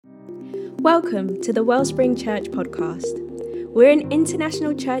Welcome to the Wellspring Church podcast. We're an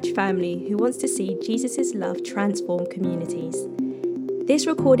international church family who wants to see Jesus' love transform communities. This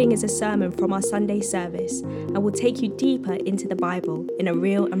recording is a sermon from our Sunday service and will take you deeper into the Bible in a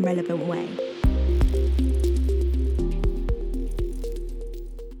real and relevant way.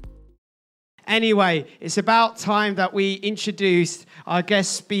 Anyway, it's about time that we introduced our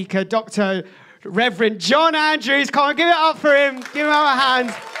guest speaker, Dr. Reverend John Andrews. Come on, give it up for him. Give him a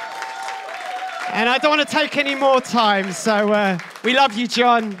hand. And I don't want to take any more time, so we love you,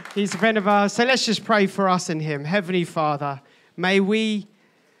 John. He's a friend of ours. So let's just pray for us and him. Heavenly Father, may we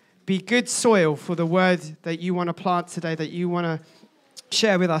be good soil for the word that you want to plant today, that you want to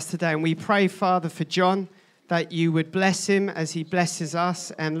share with us today. And we pray, Father, for John, that you would bless him as he blesses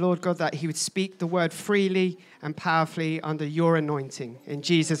us. And Lord God, that he would speak the word freely and powerfully under your anointing. In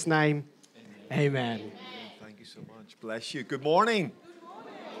Jesus' name, amen. Thank you so much. Bless you. Good morning.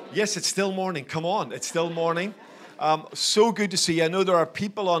 Yes, it's still morning. Come on, it's still morning. So good to see you. I know there are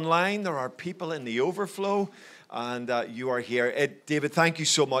people online. There are people in the overflow. And you are here. David, thank you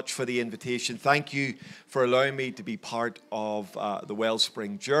so much for the invitation. Thank you for allowing me to be part of the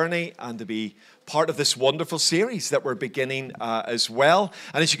Wellspring journey and to be part of this wonderful series that we're beginning as well.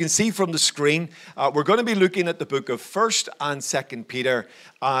 And as you can see from the screen, we're going to be looking at the book of 1st and 2nd Peter.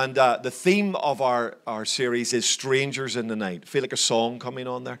 And the theme of our series is Strangers in the Night. I feel like a song coming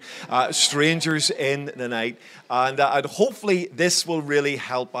on there. Strangers in the Night. And hopefully this will really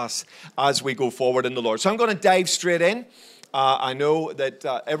help us as we go forward in the Lord. So I'm going to dive straight in. I know that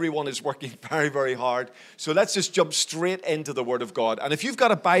everyone is working very, very hard. So let's just jump straight into the Word of God. And if you've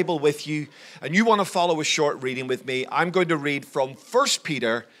got a Bible with you and you want to follow a short reading with me, I'm going to read from 1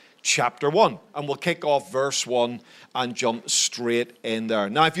 Peter chapter 1. And we'll kick off verse 1 and jump straight in there.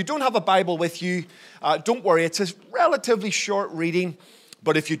 Now, if you don't have a Bible with you, don't worry. It's a relatively short reading.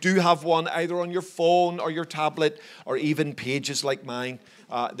 But if you do have one, either on your phone or your tablet or even pages like mine,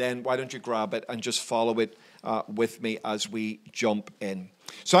 then why don't you grab it and just follow it with me as we jump in.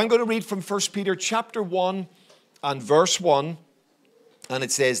 So I'm going to read from 1 Peter chapter 1 and verse 1, and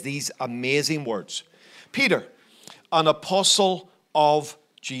it says these amazing words. Peter, an apostle of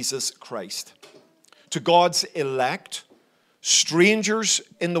Jesus Christ, to God's elect, strangers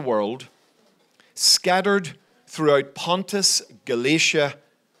in the world, scattered throughout Pontus, Galatia,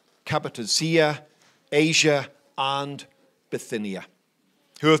 Cappadocia, Asia, and Bithynia,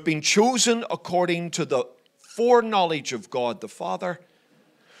 who have been chosen according to the foreknowledge of God the Father,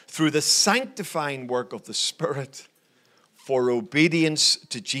 through the sanctifying work of the Spirit, for obedience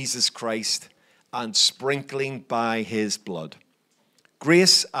to Jesus Christ and sprinkling by his blood.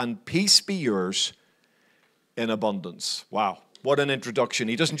 Grace and peace be yours in abundance. Wow, what an introduction.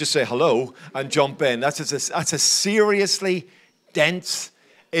 He doesn't just say hello and jump in. That's a seriously dense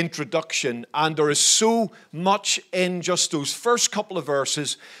introduction, and there is so much in just those first couple of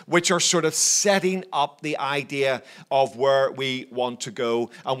verses which are sort of setting up the idea of where we want to go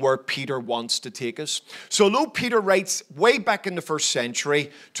and where Peter wants to take us. So although Peter writes way back in the first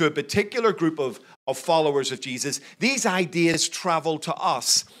century to a particular group of followers of Jesus, these ideas travel to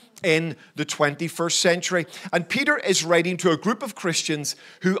us in the 21st century. And Peter is writing to a group of Christians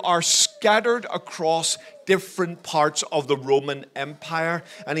who are scattered across different parts of the Roman Empire.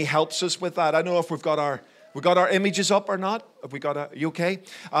 And he helps us with that. I don't know if we've got our images up or not. Have we got you okay?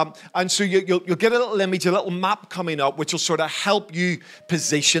 And so you'll get a little image, a little map coming up, which will sort of help you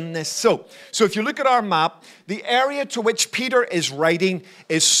position this. So if you look at our map, the area to which Peter is writing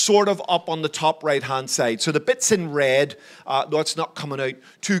is sort of up on the top right-hand side. So the bits in red, though it's not coming out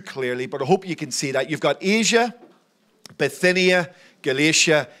too clearly, but I hope you can see that. You've got Asia, Bithynia,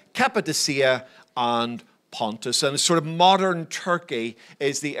 Galatia, Cappadocia, and Pontus, and sort of modern Turkey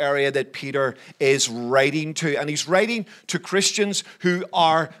is the area that Peter is writing to. And he's writing to Christians who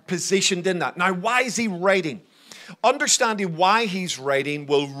are positioned in that. Now, why is he writing? Understanding why he's writing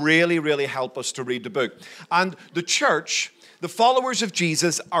will really, really help us to read the book. And the church, the followers of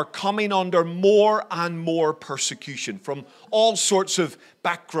Jesus, are coming under more and more persecution from all sorts of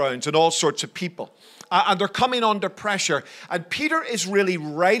backgrounds and all sorts of people. And they're coming under pressure. And Peter is really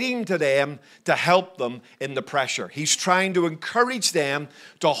writing to them to help them in the pressure. He's trying to encourage them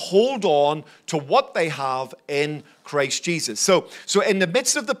to hold on to what they have in Christ Jesus. So in the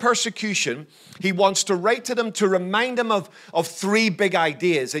midst of the persecution, he wants to write to them to remind them of three big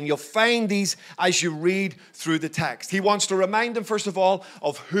ideas. And you'll find these as you read through the text. He wants to remind them, first of all,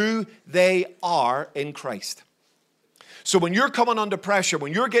 of who they are in Christ. So when you're coming under pressure,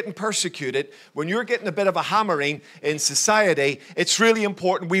 when you're getting persecuted, when you're getting a bit of a hammering in society, it's really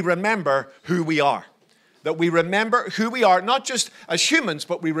important we remember who we are. that we remember who we are, not just as humans,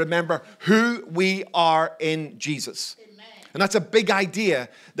 but we remember who we are in Jesus. And that's a big idea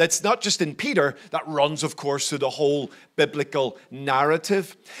that's not just in Peter, that runs, of course, through the whole biblical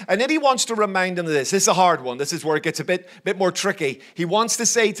narrative. And then he wants to remind them of this. This is a hard one. This is where it gets a bit more tricky. He wants to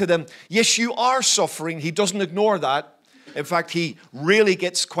say to them, yes, you are suffering. He doesn't ignore that. In fact, he really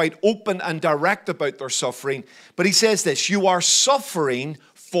gets quite open and direct about their suffering. But he says this, you are suffering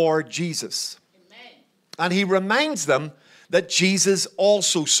for Jesus. Amen. And he reminds them that Jesus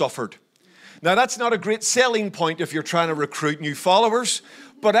also suffered. Now, that's not a great selling point if you're trying to recruit new followers,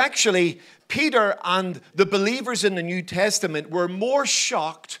 but actually, Peter and the believers in the New Testament were more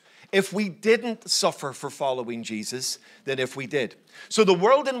shocked if we didn't suffer for following Jesus than if we did. So the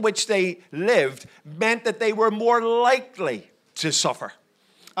world in which they lived meant that they were more likely to suffer.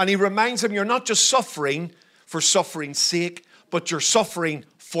 And he reminds them, you're not just suffering for suffering's sake, but you're suffering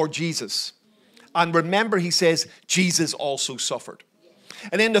for Jesus. And remember, he says, Jesus also suffered.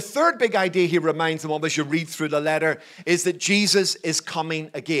 And then the third big idea he reminds them of as you read through the letter is that Jesus is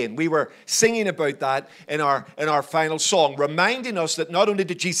coming again. We were singing about that in our final song, reminding us that not only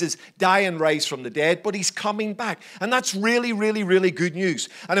did Jesus die and rise from the dead, but he's coming back. And that's really, really, really good news.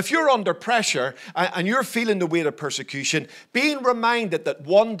 And if you're under pressure and you're feeling the weight of persecution, being reminded that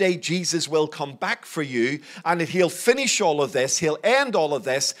one day Jesus will come back for you and that he'll finish all of this, he'll end all of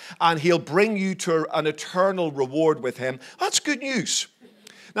this, and he'll bring you to an eternal reward with him, that's good news.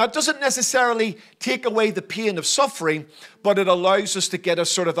 Now, it doesn't necessarily take away the pain of suffering, but it allows us to get a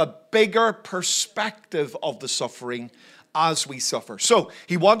sort of a bigger perspective of the suffering as we suffer. So,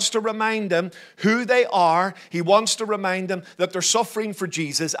 he wants to remind them who they are. He wants to remind them that they're suffering for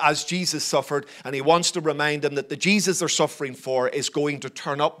Jesus as Jesus suffered. And he wants to remind them that the Jesus they're suffering for is going to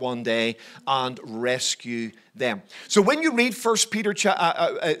turn up one day and rescue them. So, when you read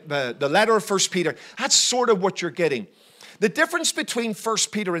the letter of 1 Peter, that's sort of what you're getting. The difference between 1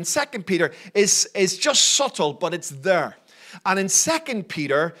 Peter and 2 Peter is just subtle, but it's there. And in 2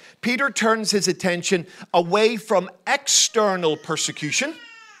 Peter, Peter turns his attention away from external persecution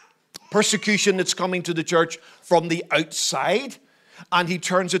that's coming to the church from the outside, and he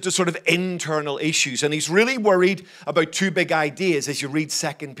turns it to sort of internal issues. And he's really worried about two big ideas as you read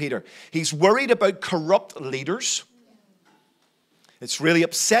 2 Peter. He's worried about corrupt leaders. It's really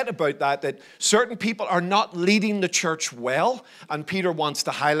upset about that certain people are not leading the church well, and Peter wants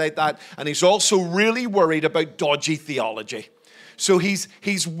to highlight that. And he's also really worried about dodgy theology. So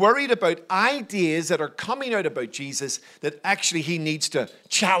he's worried about ideas that are coming out about Jesus that actually he needs to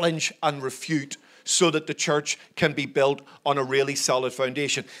challenge and refute so that the church can be built on a really solid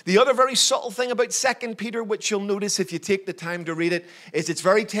foundation. The other very subtle thing about 2 Peter, which you'll notice if you take the time to read it, is it's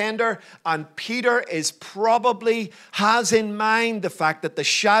very tender, and Peter has in mind the fact that the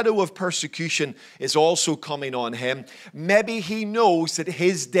shadow of persecution is also coming on him. Maybe he knows that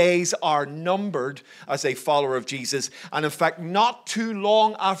his days are numbered as a follower of Jesus, and in fact, not too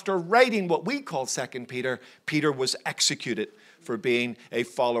long after writing what we call 2 Peter, Peter was executed for being a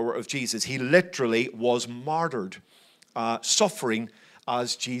follower of Jesus. He literally was martyred, suffering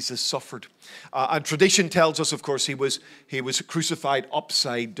as Jesus suffered. And tradition tells us, of course, he was crucified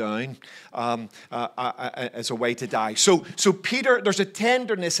upside down as a way to die. So Peter, there's a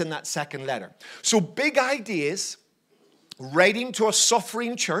tenderness in that second letter. So big ideas, writing to a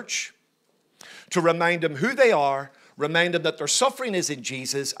suffering church to remind them who they are, remind them that their suffering is in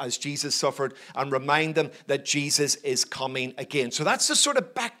Jesus as Jesus suffered, and remind them that Jesus is coming again. So that's the sort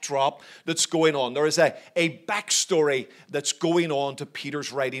of backdrop that's going on. There is a backstory that's going on to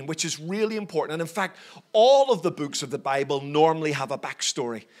Peter's writing, which is really important. And in fact, all of the books of the Bible normally have a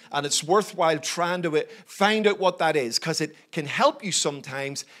backstory. And it's worthwhile trying to find out what that is, because it can help you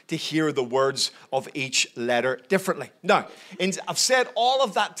sometimes to hear the words of each letter differently. Now, I've said all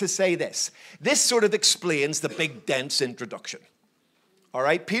of that to say this. This sort of explains the big dense introduction. All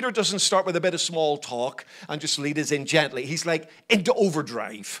right? Peter doesn't start with a bit of small talk and just lead us in gently. He's like into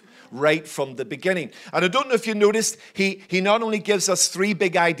overdrive right from the beginning. And I don't know if you noticed, he not only gives us three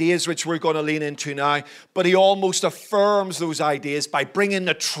big ideas, which we're going to lean into now, but he almost affirms those ideas by bringing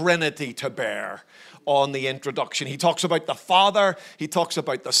the Trinity to bear on the introduction. He talks about the Father, he talks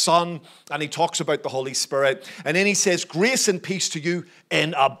about the Son, and he talks about the Holy Spirit. And then he says, grace and peace to you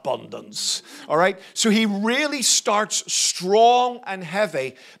in abundance. All right? So he really starts strong and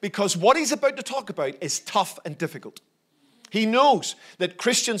heavy, because what he's about to talk about is tough and difficult. He knows that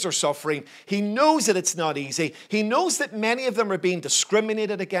Christians are suffering. He knows that it's not easy. He knows that many of them are being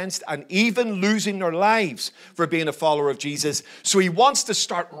discriminated against and even losing their lives for being a follower of Jesus. So he wants to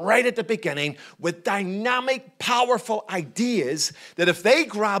start right at the beginning with dynamic, powerful ideas that if they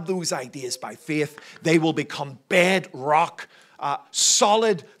grab those ideas by faith, they will become bedrock,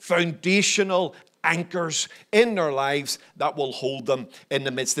 solid, foundational anchors in their lives that will hold them in the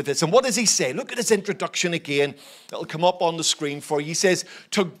midst of this. And what does he say? Look at his introduction again. It'll come up on the screen for you. He says,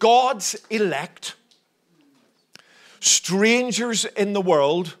 to God's elect, strangers in the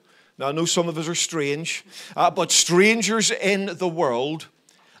world. Now, I know some of us are strange, but strangers in the world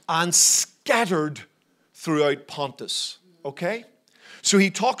and scattered throughout Pontus. Okay? So he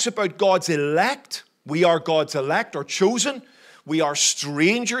talks about God's elect. We are God's elect or chosen. We are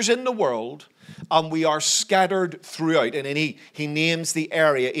strangers in the world. And we are scattered throughout. And then he names the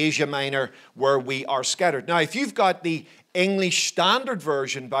area, Asia Minor, where we are scattered. Now, if you've got the English Standard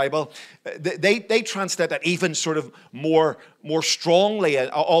Version Bible, they translate that even sort of more strongly,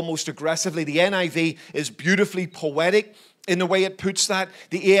 almost aggressively. The NIV is beautifully poetic in the way it puts that.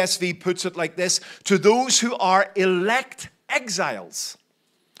 The ASV puts it like this: to those who are elect exiles.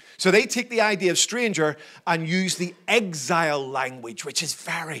 So they take the idea of stranger and use the exile language, which is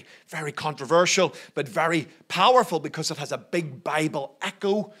very, very controversial, but very powerful because it has a big Bible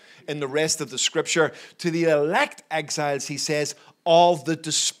echo in the rest of the scripture. To the elect exiles, he says, of the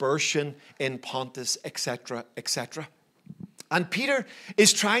dispersion in Pontus, etc., etc. And Peter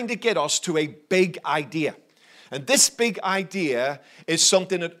is trying to get us to a big idea. And this big idea is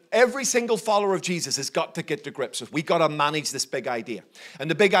something that every single follower of Jesus has got to get to grips with. We've got to manage this big idea.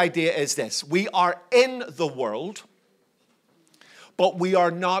 And the big idea is this: we are in the world, but we are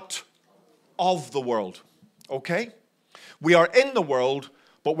not of the world. Okay? We are in the world,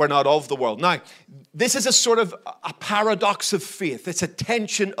 but we're not of the world. Now, this is a sort of a paradox of faith. It's a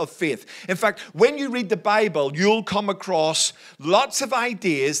tension of faith. In fact, when you read the Bible, you'll come across lots of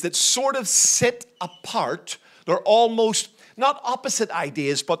ideas that sort of sit apart. They're almost not opposite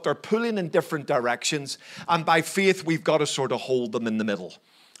ideas, but they're pulling in different directions. And by faith, we've got to sort of hold them in the middle.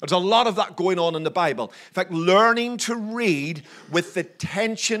 There's a lot of that going on in the Bible. In fact, learning to read with the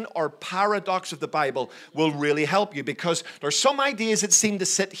tension or paradox of the Bible will really help you, because there's some ideas that seem to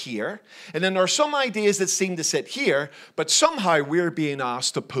sit here, and then there are some ideas that seem to sit here, but somehow we're being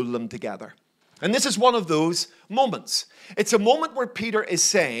asked to pull them together. And this is one of those moments. It's a moment where Peter is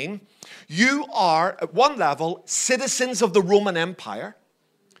saying, you are, at one level, citizens of the Roman Empire.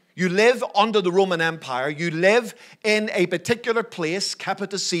 You live under the Roman Empire. You live in a particular place,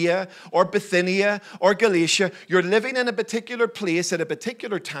 Cappadocia or Bithynia or Galatia. You're living in a particular place at a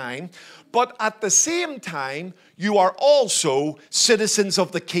particular time. But at the same time, you are also citizens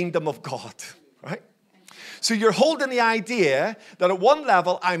of the kingdom of God, right? So you're holding the idea that at one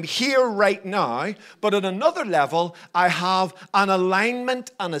level, I'm here right now, but at another level, I have an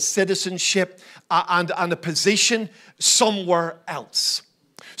alignment and a citizenship and a position somewhere else.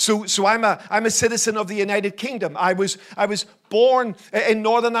 So I'm a citizen of the United Kingdom. I was born in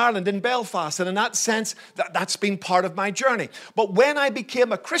Northern Ireland, in Belfast, and in that sense, that's been part of my journey. But when I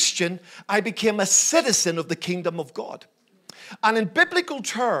became a Christian, I became a citizen of the kingdom of God. And in biblical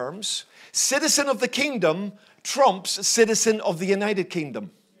terms, citizen of the kingdom trumps citizen of the United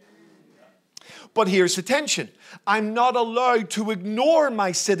Kingdom. But here's the tension. I'm not allowed to ignore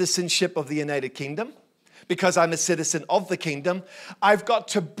my citizenship of the United Kingdom because I'm a citizen of the kingdom. I've got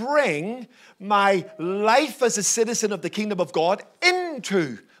to bring my life as a citizen of the kingdom of God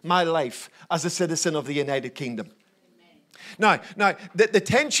into my life as a citizen of the United Kingdom. Now, the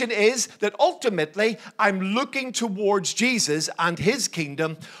tension is that ultimately I'm looking towards Jesus and his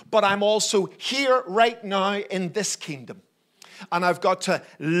kingdom, but I'm also here right now in this kingdom. And I've got to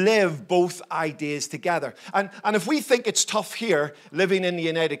live both ideas together. And if we think it's tough here, living in the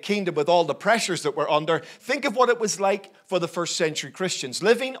United Kingdom with all the pressures that we're under, think of what it was like for the first century Christians,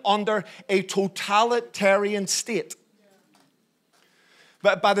 living under a totalitarian state.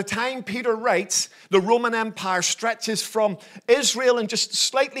 But by the time Peter writes, the Roman Empire stretches from Israel and just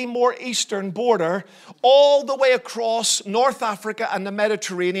slightly more eastern border, all the way across North Africa and the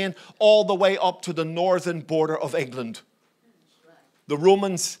Mediterranean, all the way up to the northern border of England. The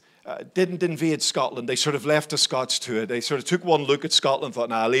Romans didn't invade Scotland. They sort of left the Scots to it. They sort of took one look at Scotland and thought,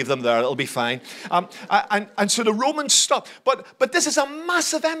 nah, I'll leave them there, it'll be fine. And so the Romans stopped. But this is a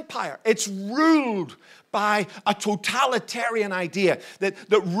massive empire. It's ruled by a totalitarian idea that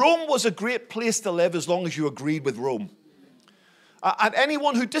Rome was a great place to live as long as you agreed with Rome. And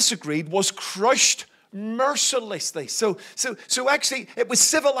anyone who disagreed was crushed mercilessly. So actually, it was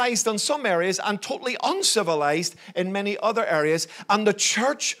civilized in some areas and totally uncivilized in many other areas. And the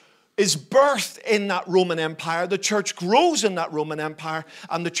church is birthed in that Roman Empire. The church grows in that Roman Empire,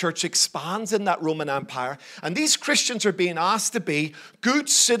 and the church expands in that Roman Empire. And these Christians are being asked to be good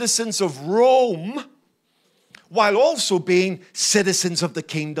citizens of Rome, while also being citizens of the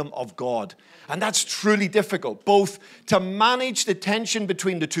kingdom of God. And that's truly difficult, both to manage the tension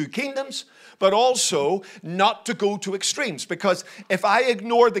between the two kingdoms, but also not to go to extremes. Because if I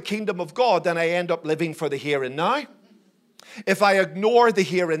ignore the kingdom of God, then I end up living for the here and now. If I ignore the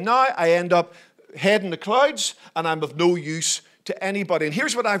here and now, I end up head in the clouds, and I'm of no use to anybody. And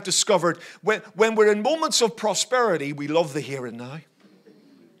here's what I've discovered. When we're in moments of prosperity, we love the here and now.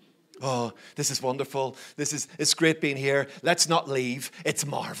 Oh, this is wonderful. It's great being here. Let's not leave. It's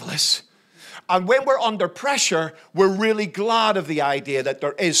marvelous. And when we're under pressure, we're really glad of the idea that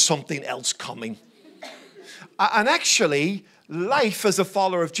there is something else coming. And actually, life as a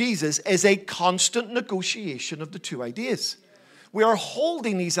follower of Jesus is a constant negotiation of the two ideas. We are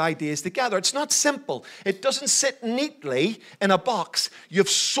holding these ideas together. It's not simple. It doesn't sit neatly in a box. You've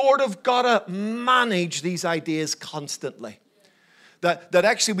sort of got to manage these ideas constantly. That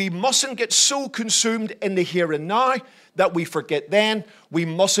actually we mustn't get so consumed in the here and now that we forget then. We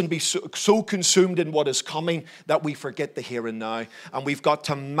mustn't be so consumed in what is coming that we forget the here and now. And we've got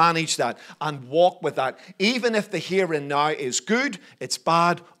to manage that and walk with that. Even if the here and now is good, it's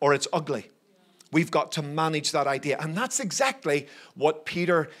bad, or it's ugly. We've got to manage that idea. And that's exactly what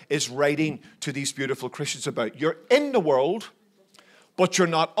Peter is writing to these beautiful Christians about. You're in the world, but you're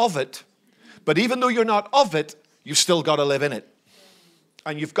not of it. But even though you're not of it, you've still got to live in it.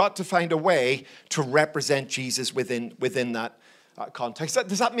 And you've got to find a way to represent Jesus within that context.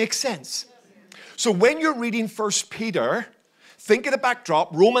 Does that make sense? So when you're reading 1 Peter, think of the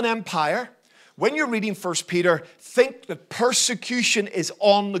backdrop, Roman Empire. When you're reading 1 Peter, think that persecution is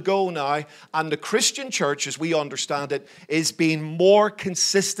on the go now, and the Christian church, as we understand it, is being more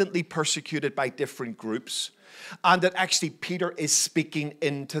consistently persecuted by different groups. And that actually Peter is speaking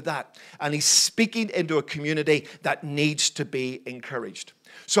into that. And he's speaking into a community that needs to be encouraged.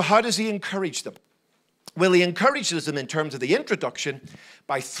 So how does he encourage them? Well, he encourages them in terms of the introduction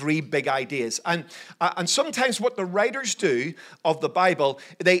by three big ideas. And sometimes what the writers do of the Bible,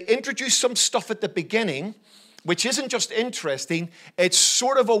 they introduce some stuff at the beginning, which isn't just interesting, it's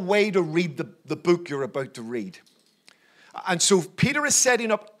sort of a way to read the book you're about to read. And so Peter is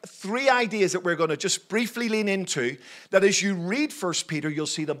setting up three ideas that we're going to just briefly lean into, that as you read 1 Peter, you'll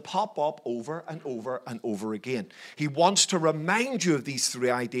see them pop up over and over and over again. He wants to remind you of these three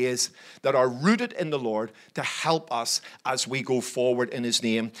ideas that are rooted in the Lord to help us as we go forward in his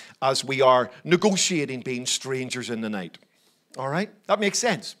name, as we are negotiating being strangers in the night. All right? That makes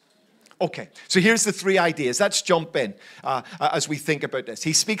sense. Okay, so here's the three ideas. Let's jump in as we think about this.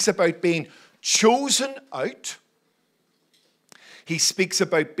 He speaks about being chosen out. He speaks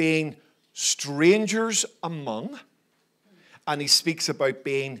about being strangers among, and he speaks about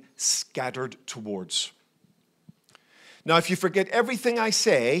being scattered towards. Now, if you forget everything I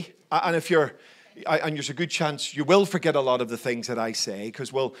say, and there's a good chance you will forget a lot of the things that I say,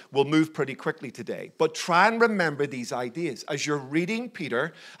 because we'll move pretty quickly today. But try and remember these ideas as you're reading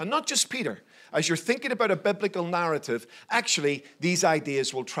Peter, and not just Peter. As you're thinking about a biblical narrative, actually, these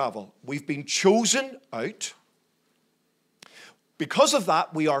ideas will travel. We've been chosen out. Because of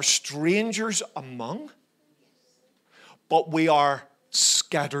that, we are strangers among, but we are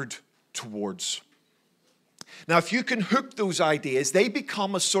scattered towards. Now, if you can hook those ideas, they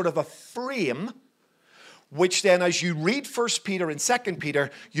become a sort of a frame, which then as you read 1 Peter and 2 Peter,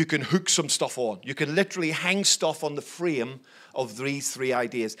 you can hook some stuff on. You can literally hang stuff on the frame of these three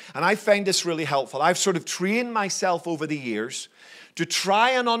ideas. And I find this really helpful. I've sort of trained myself over the years to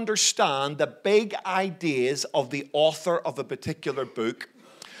try and understand the big ideas of the author of a particular book,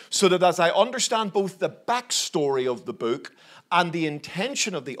 so that as I understand both the backstory of the book and the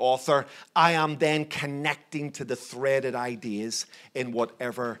intention of the author, I am then connecting to the threaded ideas in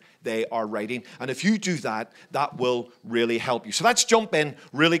whatever they are writing. And if you do that, that will really help you. So let's jump in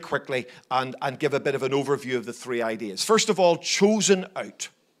really quickly and give a bit of an overview of the three ideas. First of all, chosen out.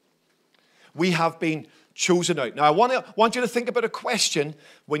 We have been chosen out. Now, I want you to think about a question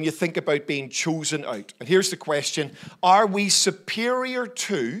when you think about being chosen out. And here's the question. Are we superior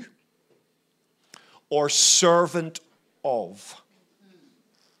to or servant of?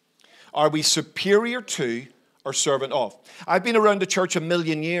 Are we superior to or servant of? I've been around the church a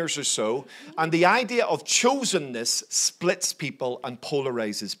million years or so, and the idea of chosenness splits people and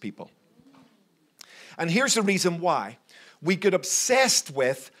polarizes people. And here's the reason why. We get obsessed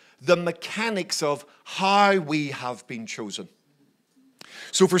with the mechanics of how we have been chosen.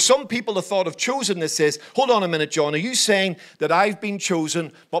 So for some people, the thought of chosenness is, hold on a minute, John, are you saying that I've been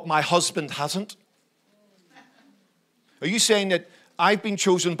chosen, but my husband hasn't? Are you saying that I've been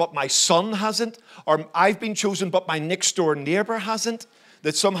chosen, but my son hasn't? Or I've been chosen, but my next door neighbor hasn't?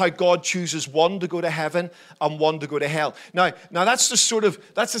 That somehow God chooses one to go to heaven and one to go to hell. Now that's the sort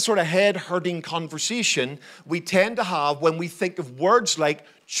of head-hurting conversation we tend to have when we think of words like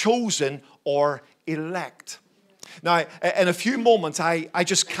chosen or elect. Now, in a few moments, I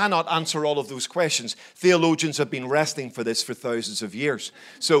just cannot answer all of those questions. Theologians have been wrestling for this for thousands of years.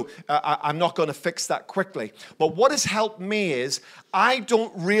 So I'm not going to fix that quickly. But what has helped me is I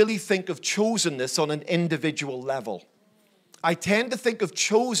don't really think of chosenness on an individual level. I tend to think of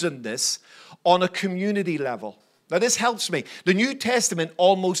chosenness on a community level. Now, this helps me. The New Testament,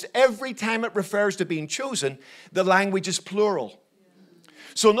 almost every time it refers to being chosen, the language is plural.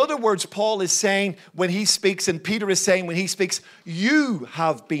 So in other words, Paul is saying when he speaks, and Peter is saying when he speaks, you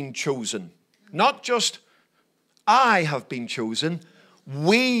have been chosen. Not just I have been chosen,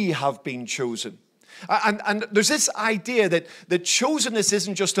 we have been chosen. And there's this idea that chosenness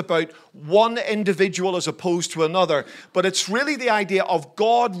isn't just about one individual as opposed to another, but it's really the idea of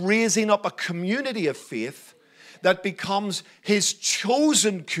God raising up a community of faith that becomes his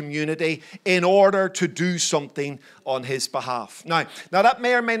chosen community in order to do something on his behalf. Now that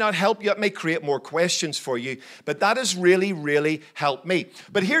may or may not help you. It may create more questions for you, but that has really, really helped me.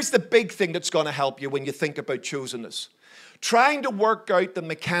 But here's the big thing that's going to help you when you think about chosenness. Trying to work out the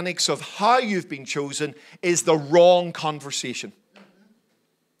mechanics of how you've been chosen is the wrong conversation.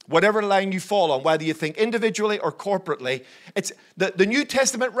 Whatever line you fall on, whether you think individually or corporately, it's the New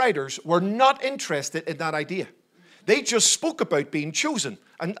Testament writers were not interested in that idea. They just spoke about being chosen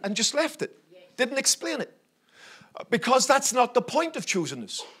and just left it. Didn't explain it. Because that's not the point of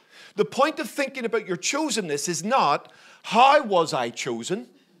chosenness. The point of thinking about your chosenness is not, how was I chosen?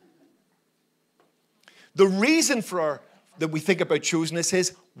 The reason that we think about chosenness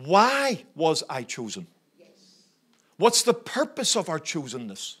is, why was I chosen? What's the purpose of our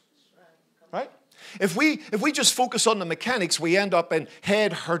chosenness? Right? If we just focus on the mechanics, we end up in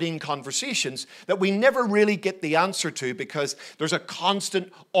head-hurting conversations that we never really get the answer to because there's a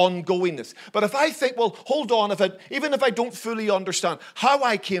constant ongoingness. But if I think, well, hold on, even if I don't fully understand how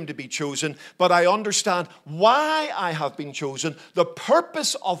I came to be chosen, but I understand why I have been chosen, the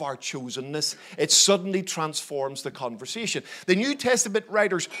purpose of our chosenness, it suddenly transforms the conversation. The New Testament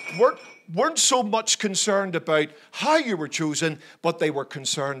writers weren't so much concerned about how you were chosen, but they were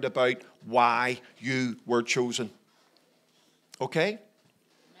concerned about why you were chosen. Okay?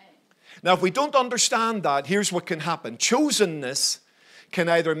 Now, if we don't understand that, here's what can happen. Chosenness can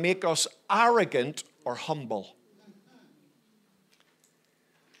either make us arrogant or humble.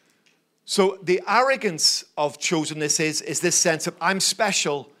 So the arrogance of chosenness is this sense of, I'm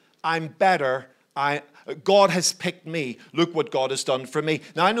special, I'm better, God has picked me. Look what God has done for me.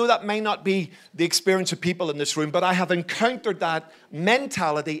 Now, I know that may not be the experience of people in this room, but I have encountered that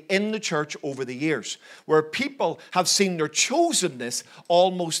mentality in the church over the years, where people have seen their chosenness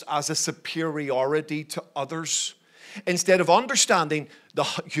almost as a superiority to others, instead of understanding the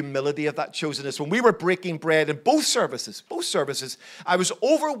humility of that chosenness. When we were breaking bread in both services, I was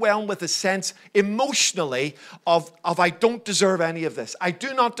overwhelmed with a sense emotionally of I don't deserve any of this. I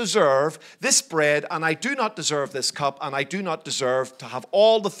do not deserve this bread, and I do not deserve this cup, and I do not deserve to have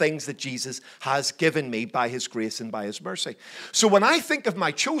all the things that Jesus has given me by his grace and by his mercy. So when I think of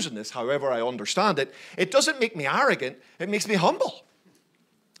my chosenness, however I understand it, it doesn't make me arrogant, it makes me humble.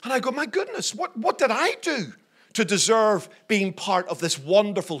 And I go, my goodness, what did I do to deserve being part of this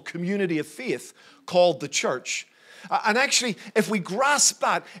wonderful community of faith called the church? And actually, if we grasp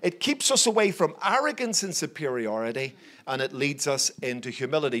that, it keeps us away from arrogance and superiority, and it leads us into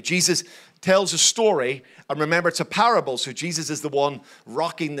humility. Jesus tells a story, and remember, it's a parable, so Jesus is the one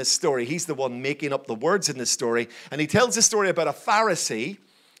rocking this story. He's the one making up the words in this story. And he tells a story about a Pharisee.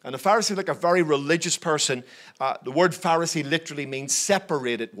 And a Pharisee, like a very religious person, the word Pharisee literally means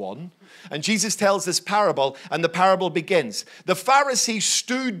separated one. And Jesus tells this parable, and the parable begins. The Pharisee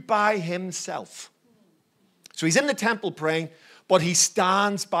stood by himself. So he's in the temple praying, but he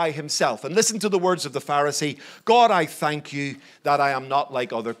stands by himself. And listen to the words of the Pharisee. God, I thank you that I am not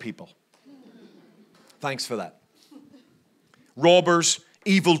like other people. Thanks for that. Robbers,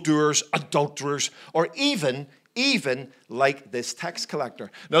 evildoers, adulterers, or even like this tax collector.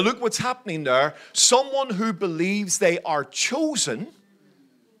 Now look what's happening there. Someone who believes they are chosen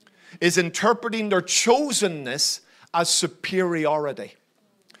is interpreting their chosenness as superiority.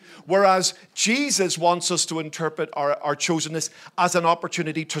 Whereas Jesus wants us to interpret our chosenness as an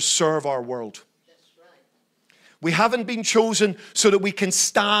opportunity to serve our world. We haven't been chosen so that we can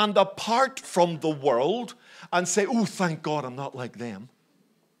stand apart from the world and say, oh, thank God I'm not like them.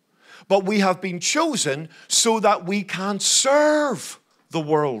 But we have been chosen so that we can serve the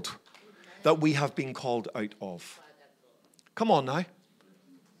world that we have been called out of. Come on now.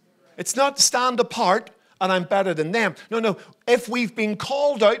 It's not stand apart and I'm better than them. No. If we've been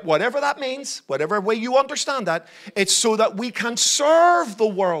called out, whatever that means, whatever way you understand that, it's so that we can serve the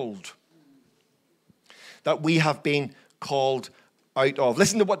world that we have been called out of.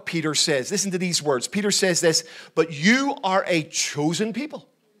 Listen to what Peter says. Listen to these words. Peter says this, but you are a chosen people,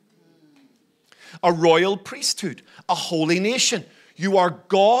 a royal priesthood, a holy nation. You are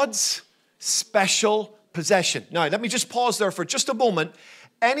God's special possession. Now, let me just pause there for just a moment.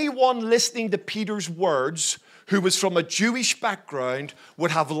 Anyone listening to Peter's words who was from a Jewish background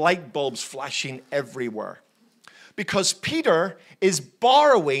would have light bulbs flashing everywhere. Because Peter is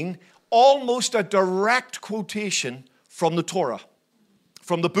borrowing almost a direct quotation from the Torah,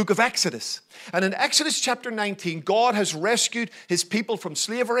 from the book of Exodus. And in Exodus chapter 19, God has rescued his people from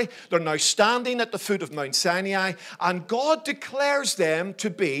slavery. They're now standing at the foot of Mount Sinai, and God declares them to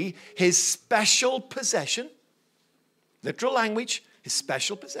be his special possession. Literal language, his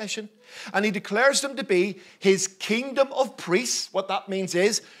special possession. And he declares them to be his kingdom of priests. What that means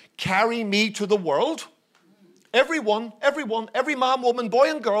is, carry me to the world. Everyone, every man, woman, boy,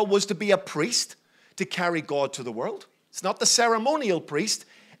 and girl was to be a priest to carry God to the world. It's not the ceremonial priest.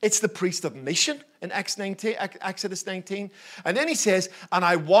 It's the priest of mission in Exodus 19. And then he says, and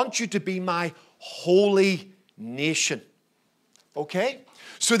I want you to be my holy nation. Okay?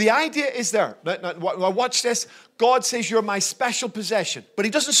 So the idea is there. Now, watch this. God says you're my special possession. But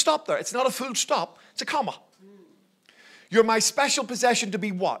he doesn't stop there. It's not a full stop. It's a comma. You're my special possession to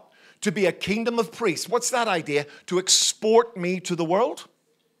be what? To be a kingdom of priests. What's that idea? To export me to the world.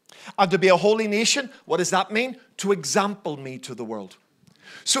 And to be a holy nation. What does that mean? To example me to the world.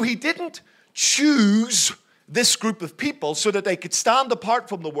 So he didn't choose this group of people so that they could stand apart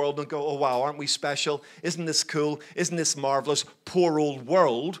from the world and go, oh wow, aren't we special? Isn't this cool? Isn't this marvelous? Poor old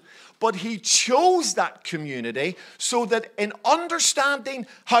world. But he chose that community so that in understanding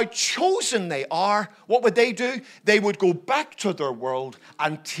how chosen they are, what would they do? They would go back to their world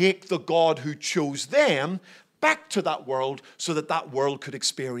and take the God who chose them back to that world so that that world could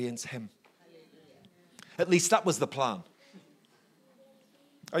experience him. At least that was the plan.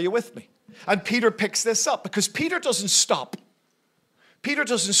 Are you with me? And Peter picks this up because Peter doesn't stop. Peter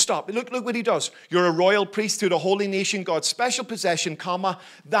doesn't stop. Look what he does. You're a royal priesthood, a holy nation, God's special possession, comma,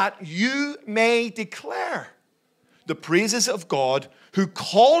 that you may declare the praises of God who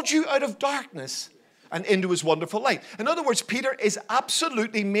called you out of darkness and into his wonderful light. In other words, Peter is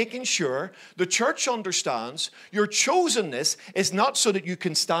absolutely making sure the church understands your chosenness is not so that you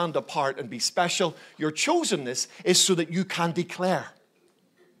can stand apart and be special. Your chosenness is so that you can declare.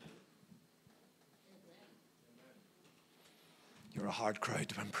 You're a hard crowd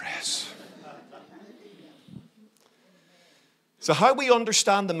to impress. So how we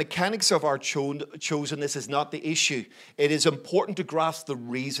understand the mechanics of our chosenness is not the issue. It is important to grasp the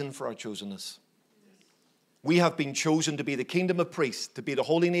reason for our chosenness. We have been chosen to be the kingdom of priests, to be the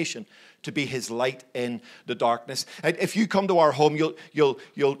holy nation, to be his light in the darkness. And if you come to our home, you'll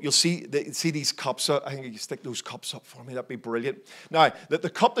see these cups. I think you stick those cups up for me. That'd be brilliant. Now, the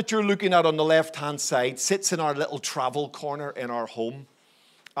cup that you're looking at on the left-hand side sits in our little travel corner in our home.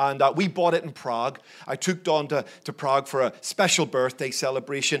 And we bought it in Prague. I took Dawn to Prague for a special birthday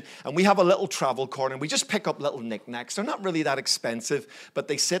celebration. And we have a little travel corner. And we just pick up little knickknacks. They're not really that expensive, but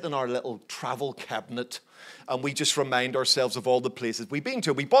they sit in our little travel cabinet. And we just remind ourselves of all the places we've been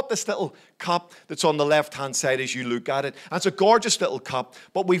to. We bought this little cup that's on the left-hand side as you look at it. And it's a gorgeous little cup,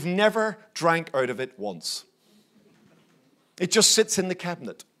 but we've never drank out of it once. It just sits in the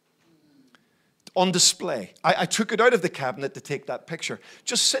cabinet on display. I took it out of the cabinet to take that picture.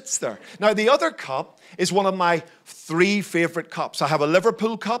 Just sits there. Now, the other cup is one of my 3 favorite cups. I have a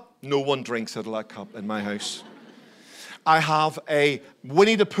Liverpool cup. No one drinks out of that cup in my house. I have a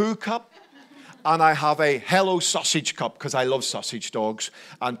Winnie the Pooh cup. And I have a Hello Sausage cup because I love sausage dogs.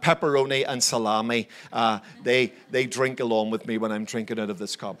 And pepperoni and salami, they drink along with me when I'm drinking out of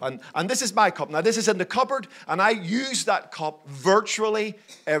this cup. And this is my cup. Now, this is in the cupboard, and I use that cup virtually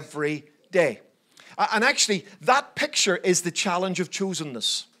every day. And actually, that picture is the challenge of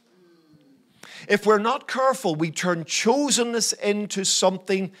chosenness. If we're not careful, we turn chosenness into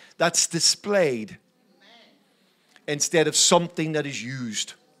something that's displayed instead of something that is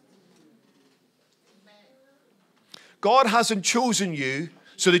used. God hasn't chosen you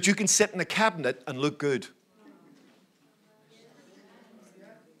so that you can sit in a cabinet and look good.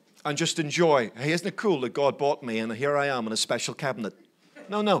 And just enjoy. Hey, isn't it cool that God bought me and here I am in a special cabinet?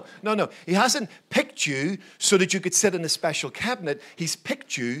 No. He hasn't picked you so that you could sit in a special cabinet. He's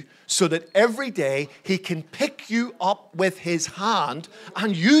picked you so that every day he can pick you up with his hand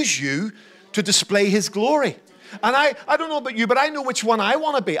and use you to display his glory. And I don't know about you, but I know which one I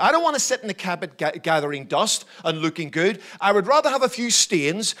want to be. I don't want to sit in the cabinet gathering dust and looking good. I would rather have a few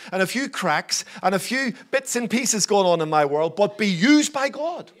stains and a few cracks and a few bits and pieces going on in my world, but be used by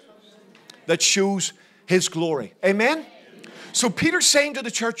God that shows his glory. Amen? So Peter's saying to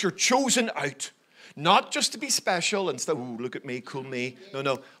the church, you're chosen out, not just to be special and say, oh, look at me, cool me.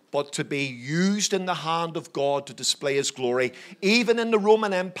 No, but to be used in the hand of God to display his glory, even in the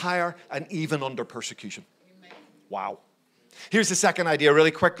Roman Empire and even under persecution. Amen. Wow. Here's the second idea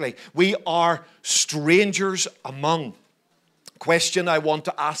really quickly. We are strangers among. Question I want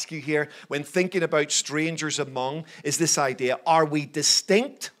to ask you here when thinking about strangers among is this idea. Are we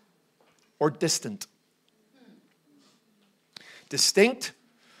distinct or distant? Distinct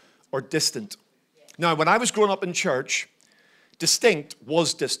or distant? Now, when I was growing up in church, distinct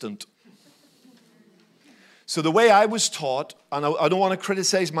was distant. So the way I was taught, and I don't want to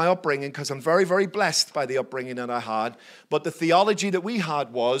criticize my upbringing because I'm very, very blessed by the upbringing that I had, but the theology that we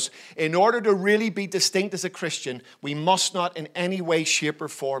had was, in order to really be distinct as a Christian, we must not in any way, shape, or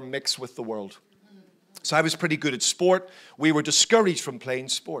form mix with the world. So I was pretty good at sport. We were discouraged from playing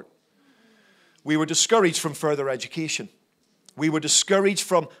sport. We were discouraged from further education. We were discouraged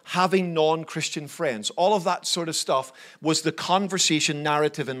from having non-Christian friends. All of that sort of stuff was the conversation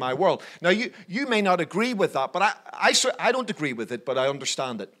narrative in my world. Now, you may not agree with that, but I don't agree with it, but I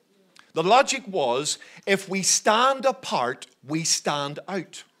understand it. The logic was, if we stand apart, we stand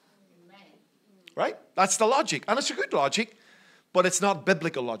out. Right? That's the logic. And it's a good logic, but it's not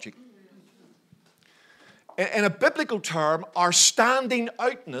biblical logic. In a biblical term, our standing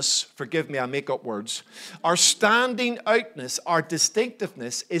outness, forgive me, I make up words, our standing outness, our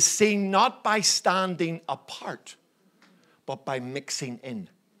distinctiveness is seen not by standing apart, but by mixing in.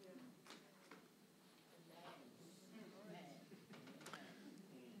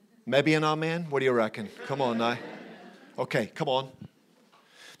 Maybe an amen? What do you reckon? Come on now. Okay, come on.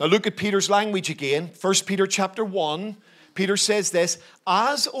 Now look at Peter's language again. 1 Peter chapter 1. Peter says this,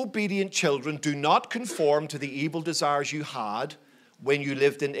 as obedient children, do not conform to the evil desires you had when you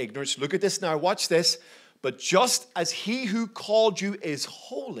lived in ignorance. Look at this now, watch this. But just as he who called you is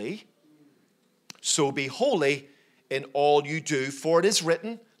holy, so be holy in all you do. For it is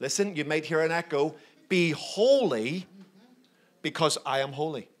written, listen, you might hear an echo, be holy because I am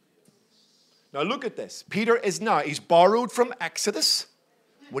holy. Now look at this. Peter he's borrowed from Exodus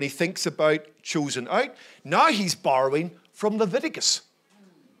when he thinks about chosen out. Now he's borrowing from Leviticus.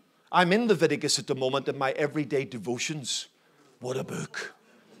 I'm in Leviticus at the moment in my everyday devotions. What a book.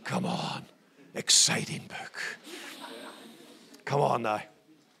 Come on. Exciting book. Come on now.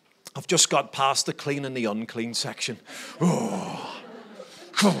 I've just got past the clean and the unclean section. Oh,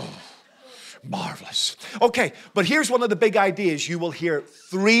 marvelous. Okay, but here's one of the big ideas. You will hear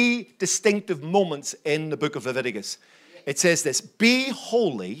 3 distinctive moments in the book of Leviticus. It says this, be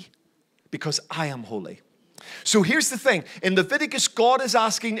holy because I am holy. So here's the thing. In Leviticus, God is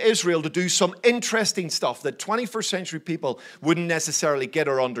asking Israel to do some interesting stuff that 21st century people wouldn't necessarily get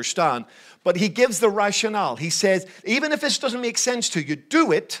or understand. But he gives the rationale. He says, even if this doesn't make sense to you,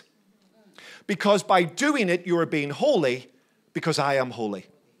 do it because by doing it, you are being holy because I am holy.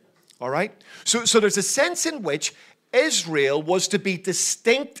 All right? So there's a sense in which Israel was to be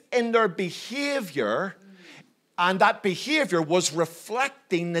distinct in their behavior, and that behavior was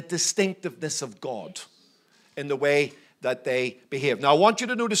reflecting the distinctiveness of God in the way that they behave. Now, I want you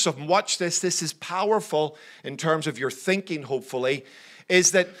to notice something. Watch this. This is powerful in terms of your thinking, hopefully,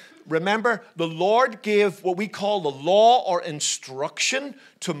 is that, remember, the Lord gave what we call the law or instruction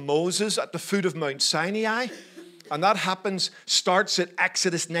to Moses at the foot of Mount Sinai. And that starts at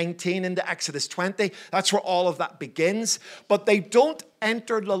Exodus 19 into Exodus 20. That's where all of that begins. But they don't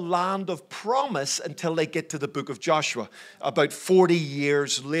enter the land of promise until they get to the book of Joshua, about 40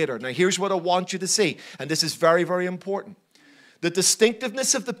 years later. Now, here's what I want you to see, and this is very, very important. The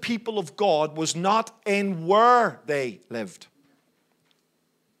distinctiveness of the people of God was not in where they lived,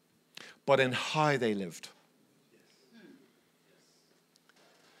 but in how they lived.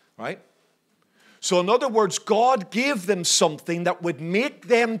 Right? So in other words, God gave them something that would make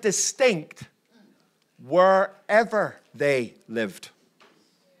them distinct wherever they lived.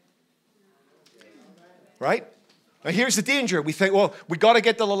 Right? Now, here's the danger. We think, well, we got to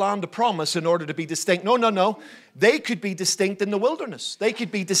get to the land of promise in order to be distinct. No, no, no. They could be distinct in the wilderness. They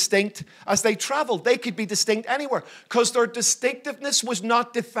could be distinct as they traveled. They could be distinct anywhere because their distinctiveness was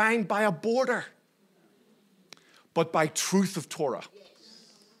not defined by a border, but by truth of Torah.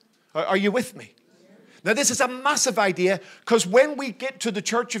 Are you with me? Now, this is a massive idea because when we get to the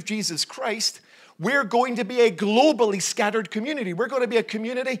Church of Jesus Christ, we're going to be a globally scattered community. We're going to be a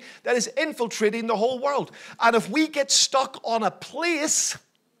community that is infiltrating the whole world. And if we get stuck on a place,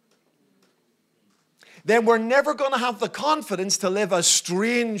 then we're never going to have the confidence to live as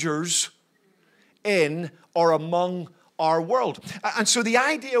strangers in or among our world. And so the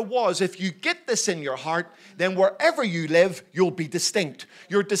idea was, if you get this in your heart, then wherever you live, you'll be distinct.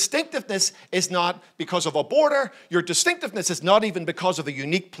 Your distinctiveness is not because of a border. Your distinctiveness is not even because of a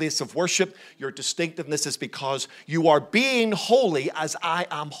unique place of worship. Your distinctiveness is because you are being holy as I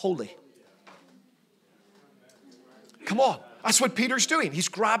am holy. Come on. That's what Peter's doing. He's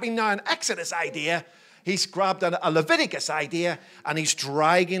grabbing now an Exodus idea. He's grabbed a Leviticus idea and he's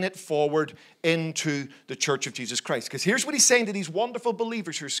dragging it forward into the Church of Jesus Christ. Because here's what he's saying to these wonderful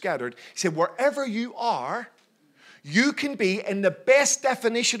believers who are scattered. He said, wherever you are, you can be, in the best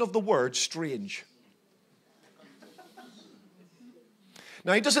definition of the word, strange.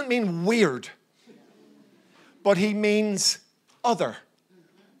 Now, he doesn't mean weird, but he means other.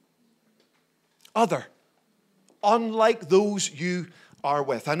 Other. Unlike those you are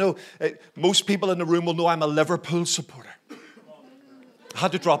with. I know most people in the room will know I'm a Liverpool supporter. I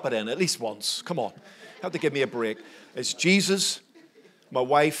had to drop it in at least once. Come on. You have to give me a break. It's Jesus, my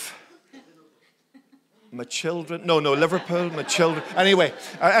wife, my children. No, Liverpool, my children. Anyway,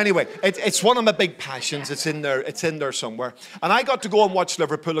 it's one of my big passions. It's in there somewhere. And I got to go and watch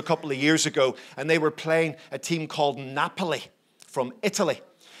Liverpool a couple of years ago, and they were playing a team called Napoli from Italy.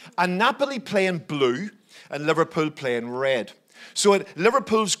 And Napoli playing blue and Liverpool playing red. So at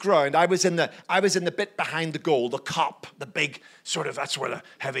Liverpool's ground, I was in the bit behind the goal, the cop, the big sort of, that's where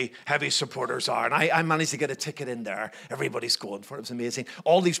the heavy supporters are. And I managed to get a ticket in there. Everybody's going for it. It was amazing.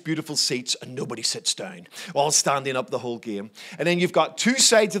 All these beautiful seats and nobody sits down. All standing up the whole game. And then you've got two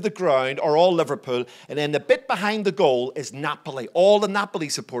sides of the ground are all Liverpool. And then the bit behind the goal is Napoli. All the Napoli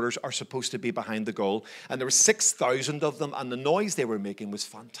supporters are supposed to be behind the goal. And there were 6,000 of them. And the noise they were making was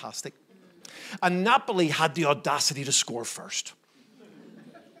fantastic. And Napoli had the audacity to score first.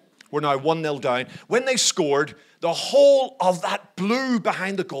 We're now 1-0 down. When they scored, the whole of that blue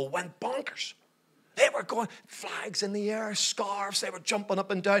behind the goal went bonkers. They were going, flags in the air, scarves, they were jumping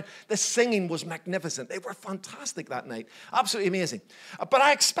up and down. The singing was magnificent. They were fantastic that night. Absolutely amazing. But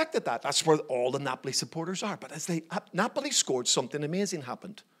I expected that. That's where all the Napoli supporters are. But as Napoli scored, something amazing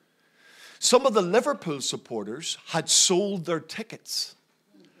happened. Some of the Liverpool supporters had sold their tickets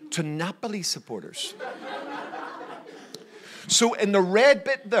to Napoli supporters. So in the red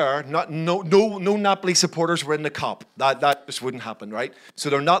bit there, no Napoli supporters were in the cop. That just wouldn't happen, right? So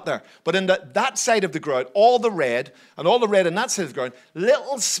they're not there. But in that side of the ground, all the red in that side of the ground,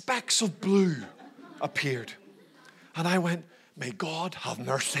 little specks of blue appeared. And I went, may God have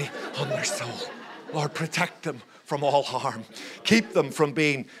mercy on their soul. Lord, protect them from all harm. Keep them from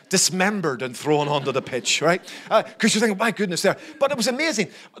being dismembered and thrown onto the pitch, right? Because you think, my goodness, there. But it was amazing.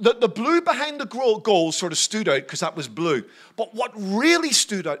 The blue behind the goal sort of stood out because that was blue. But what really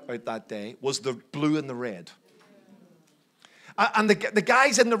stood out that day was the blue and the red. And the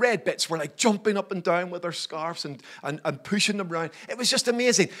guys in the red bits were like jumping up and down with their scarves and pushing them around. It was just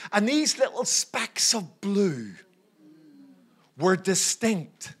amazing. And these little specks of blue were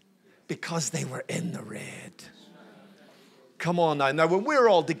distinct because they were in the red. Come on now. Now, when we're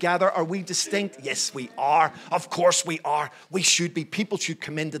all together, are we distinct? Yes, we are. Of course we are. We should be. People should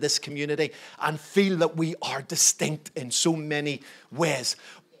come into this community and feel that we are distinct in so many ways.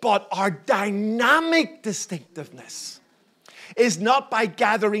 But our dynamic distinctiveness is not by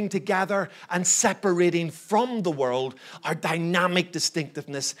gathering together and separating from the world. Our dynamic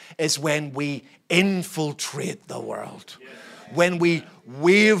distinctiveness is when we infiltrate the world. When we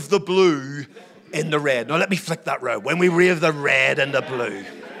wave the blue in the red. Now let me flick that round. When we wave the red and the blue.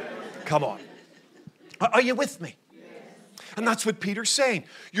 Come on. Are you with me? And that's what Peter's saying.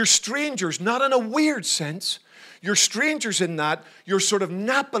 You're strangers, not in a weird sense. You're strangers in that you're sort of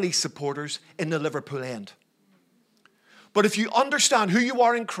Napoli supporters in the Liverpool end. But if you understand who you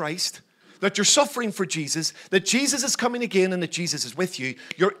are in Christ, that you're suffering for Jesus, that Jesus is coming again and that Jesus is with you,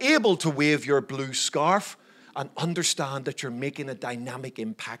 you're able to wave your blue scarf and understand that you're making a dynamic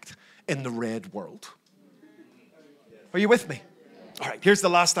impact in the red world. Are you with me? All right, here's the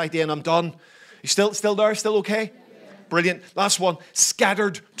last idea and I'm done. You still there? Still okay? Brilliant. Last one,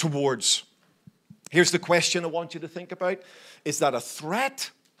 scattered towards. Here's the question I want you to think about. Is that a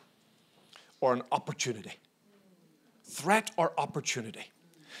threat or an opportunity? Threat or opportunity?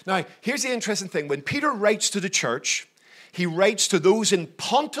 Now, here's the interesting thing. When Peter writes to the church, he writes to those in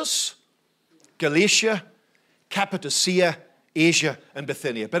Pontus, Galatia, Cappadocia, Asia, and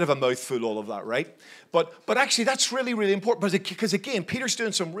Bithynia. A bit of a mouthful, all of that, right? But actually, that's really, really important because, again, Peter's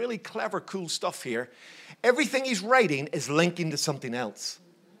doing some really clever, cool stuff here. Everything he's writing is linking to something else.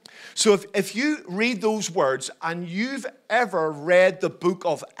 So if you read those words and you've ever read the book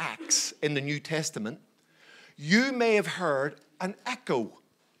of Acts in the New Testament, you may have heard an echo.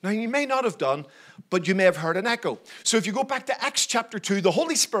 Now, you may not have done, but you may have heard an echo. So if you go back to Acts chapter 2, the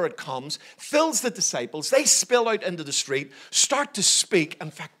Holy Spirit comes, fills the disciples, they spill out into the street, start to speak. In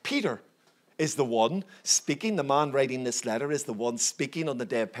fact, Peter is the one speaking. The man writing this letter is the one speaking on the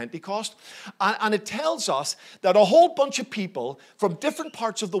day of Pentecost. And it tells us that a whole bunch of people from different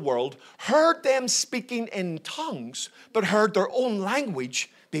parts of the world heard them speaking in tongues, but heard their own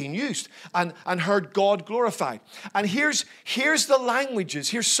language being used and heard God glorified. And here's the languages.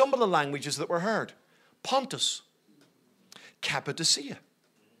 Here's some of the languages that were heard. Pontus, Cappadocia,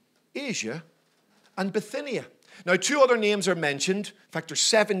 Asia, and Bithynia. Now, 2 other names are mentioned. In fact, there's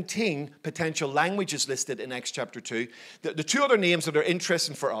 17 potential languages listed in Acts chapter 2. The 2 other names that are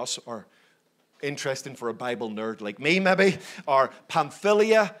interesting for us, or interesting for a Bible nerd like me maybe, are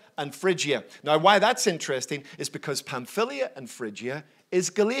Pamphylia and Phrygia. Now, why that's interesting is because Pamphylia and Phrygia is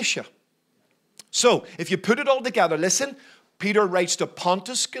Galatia. So, if you put it all together, listen, Peter writes to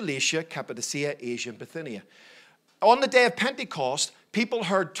Pontus, Galatia, Cappadocia, Asia, and Bithynia. On the day of Pentecost, people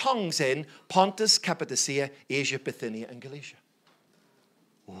heard tongues in Pontus, Cappadocia, Asia, Bithynia, and Galatia.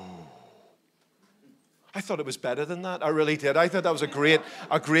 Ooh. I thought it was better than that. I really did. I thought that was a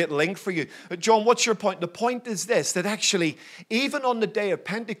great link for you. John, what's your point? The point is this, that actually, even on the day of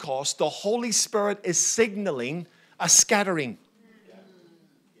Pentecost, the Holy Spirit is signaling a scattering.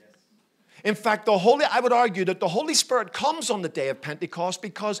 In fact, I would argue that the Holy Spirit comes on the day of Pentecost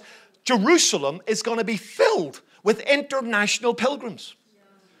because Jerusalem is going to be filled with international pilgrims.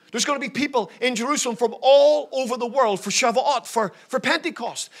 There's going to be people in Jerusalem from all over the world for Shavuot, for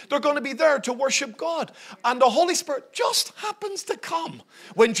Pentecost. They're going to be there to worship God. And the Holy Spirit just happens to come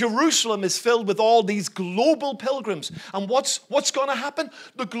when Jerusalem is filled with all these global pilgrims. And what's going to happen?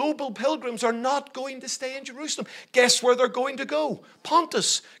 The global pilgrims are not going to stay in Jerusalem. Guess where they're going to go?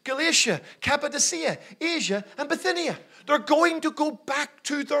 Pontus, Galatia, Cappadocia, Asia, and Bithynia. They're going to go back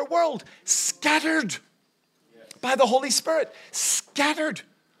to their world, scattered by the Holy Spirit, scattered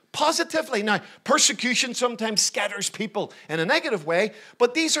positively. Now, persecution sometimes scatters people in a negative way,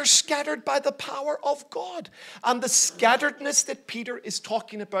 but these are scattered by the power of God. And the scatteredness that Peter is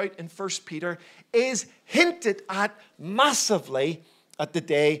talking about in 1 Peter is hinted at massively at the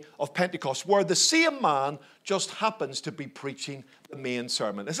day of Pentecost, where the same man just happens to be preaching the main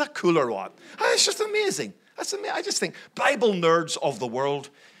sermon. Is that cool or what? It's just amazing. I just think Bible nerds of the world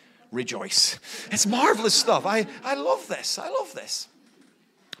rejoice. It's marvelous stuff. I love this. I love this.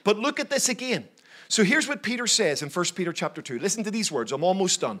 But look at this again. So here's what Peter says in 1 Peter chapter 2. Listen to these words. I'm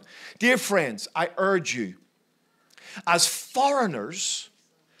almost done. Dear friends, I urge you, as foreigners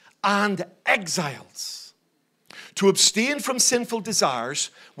and exiles, to abstain from sinful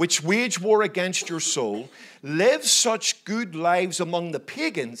desires which wage war against your soul. Live such good lives among the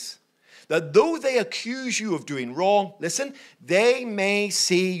pagans that though they accuse you of doing wrong, listen, they may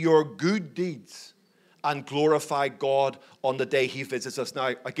see your good deeds and glorify God on the day he visits us.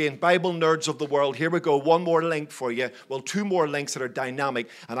 Now, again, Bible nerds of the world, here we go. One more link for you. Well, 2 more links that are dynamic,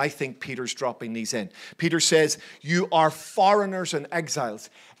 and I think Peter's dropping these in. Peter says, you are foreigners and exiles.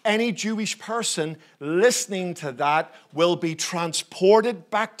 Any Jewish person listening to that will be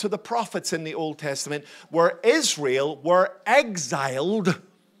transported back to the prophets in the Old Testament, where Israel were exiled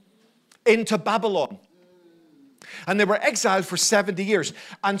into Babylon. And they were exiled for 70 years.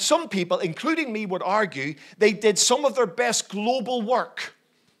 And some people, including me, would argue they did some of their best global work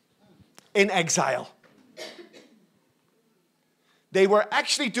in exile. They were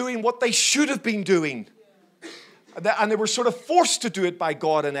actually doing what they should have been doing. And they were sort of forced to do it by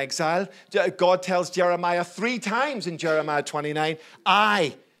God in exile. God tells Jeremiah 3 times in Jeremiah 29,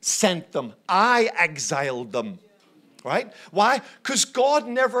 I sent them. I exiled them. Right? Why? Because God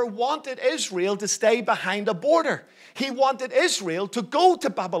never wanted Israel to stay behind a border. He wanted Israel to go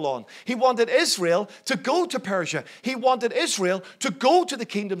to Babylon. He wanted Israel to go to Persia. He wanted Israel to go to the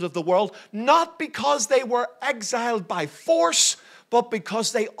kingdoms of the world, not because they were exiled by force, but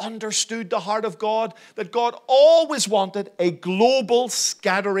because they understood the heart of God, that God always wanted a global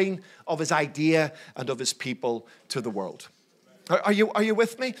scattering of his idea and of his people to the world. Are you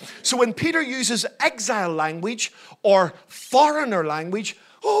with me? So when Peter uses exile language or foreigner language,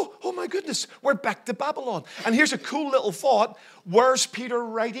 oh my goodness, we're back to Babylon. And here's a cool little thought. Where's Peter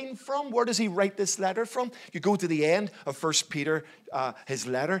writing from? Where does he write this letter from? You go to the end of 1 Peter, his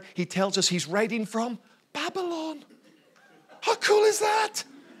letter. He tells us he's writing from Babylon. How cool is that?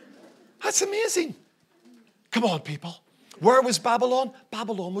 That's amazing. Come on, people. Where was Babylon?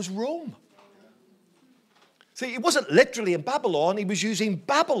 Babylon was Rome. See, he wasn't literally in Babylon. He was using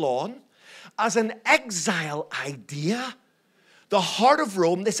Babylon as an exile idea. The heart of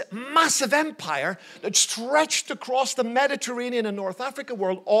Rome, this massive empire that stretched across the Mediterranean and North Africa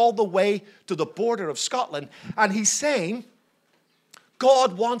world all the way to the border of Scotland. And he's saying,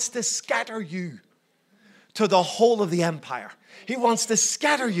 God wants to scatter you to the whole of the empire. He wants to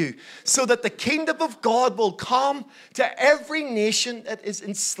scatter you so that the kingdom of God will come to every nation that is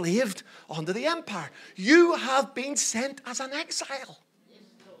enslaved under the empire. You have been sent as an exile.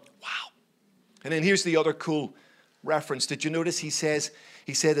 Wow. And then here's the other cool reference. Did you notice he said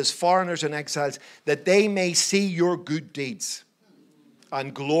as foreigners and exiles that they may see your good deeds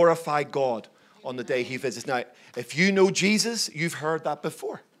and glorify God on the day he visits. Now, if you know Jesus, you've heard that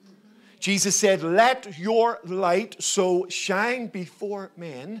before. Jesus said, let your light so shine before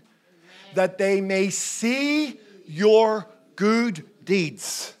men that they may see your good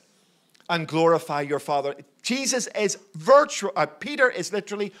deeds and glorify your Father. Jesus is Peter is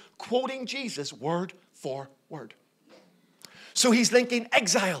literally quoting Jesus word for word. So he's linking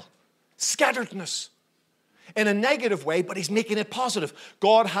exile, scatteredness in a negative way, but he's making it positive.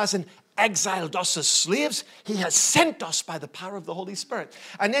 God hasn't exiled us as slaves. He has sent us by the power of the Holy Spirit.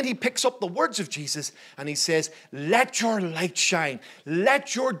 And then he picks up the words of Jesus and he says, let your light shine.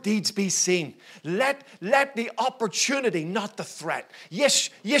 Let your deeds be seen. Let the opportunity, not the threat. Yes,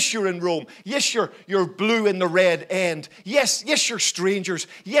 you're in Rome. Yes, you're blue in the red end. Yes, you're strangers.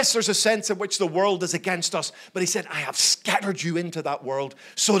 Yes, there's a sense in which the world is against us. But he said, I have scattered you into that world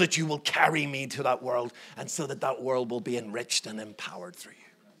so that you will carry me to that world and so that that world will be enriched and empowered through you.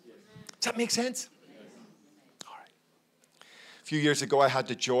 Does that make sense? All right. A few years ago, I had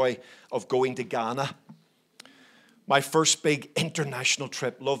the joy of going to Ghana. My first big international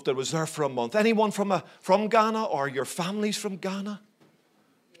trip. Loved it. I was there for a month. Anyone from Ghana or your family's from Ghana?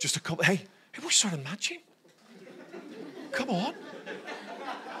 Just a couple. Hey, we're sort of matching. Come on.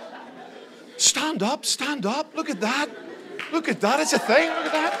 Stand up. Look at that. It's a thing. Look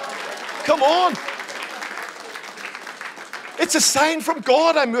at that. Come on. It's a sign from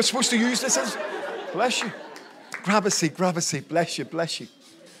God. I'm supposed to use this as, bless you. Grab a seat. Bless you.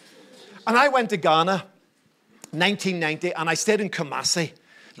 And I went to Ghana, 1990, and I stayed in Kumasi.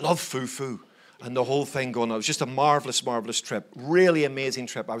 Love Fufu and the whole thing going on. It was just a marvelous trip. Really amazing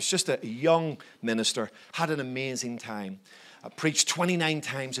trip. I was just a young minister, had an amazing time. I preached 29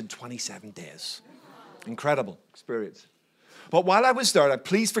 times in 27 days. Incredible experience. But while I was there,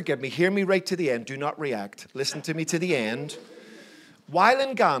 please forgive me, hear me right to the end, do not react. Listen to me to the end. While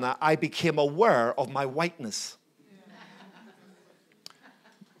in Ghana, I became aware of my whiteness.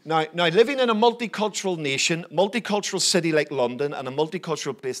 Now, living in a multicultural nation, multicultural city like London, and a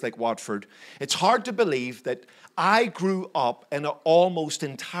multicultural place like Watford, it's hard to believe that I grew up in an almost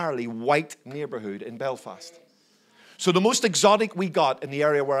entirely white neighborhood in Belfast. So the most exotic we got in the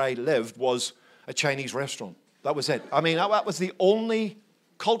area where I lived was a Chinese restaurant. That was it. I mean, that was the only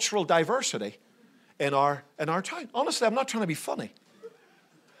cultural diversity in our town. Honestly, I'm not trying to be funny.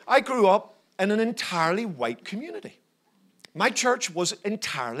 I grew up in an entirely white community. My church was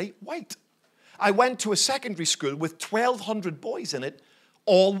entirely white. I went to a secondary school with 1,200 boys in it,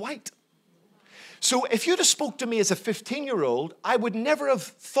 all white. So if you'd have spoke to me as a 15-year-old, I would never have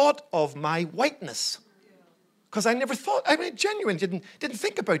thought of my whiteness. Because I never thought, genuinely didn't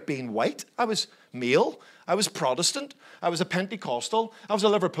think about being white. I was male, I was Protestant, I was a Pentecostal, I was a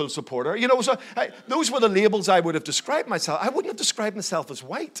Liverpool supporter. So those were the labels I would have described myself. I wouldn't have described myself as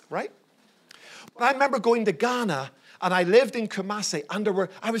white, right? But I remember going to Ghana, and I lived in Kumasi, and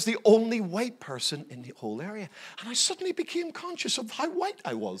I was the only white person in the whole area. And I suddenly became conscious of how white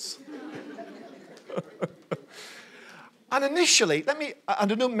I was. And initially, I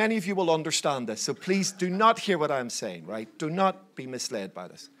don't know many of you will understand this, so please do not hear what I'm saying, right? Do not be misled by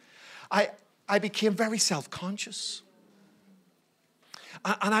this. I became very self-conscious.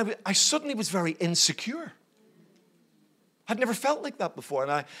 And I suddenly was very insecure. I'd never felt like that before.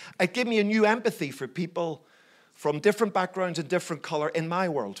 And it gave me a new empathy for people from different backgrounds and different color in my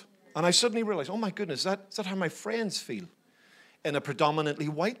world. And I suddenly realized, oh my goodness, is that how my friends feel in a predominantly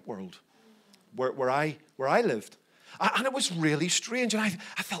white world where I lived? And it was really strange. And I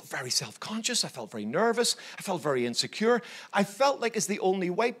felt very self-conscious. I felt very nervous. I felt very insecure. I felt like as the only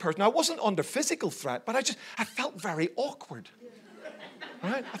white person. I wasn't under physical threat, but I felt very awkward.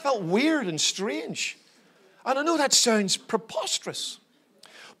 Right? I felt weird and strange. And I know that sounds preposterous.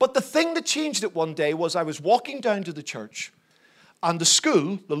 But the thing that changed it one day was I was walking down to the church, and the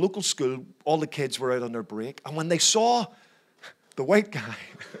school, the local school, all the kids were out on their break. And when they saw the white guy,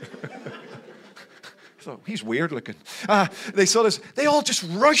 so he's weird looking. They saw this. They all just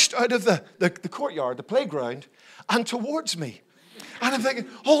rushed out of the courtyard, the playground, and towards me. And I'm thinking,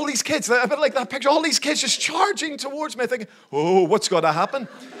 all these kids, a bit like that picture, all these kids just charging towards me, thinking, oh, what's going to happen?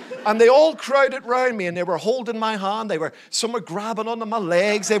 And they all crowded round me, and they were holding my hand. Some were grabbing onto my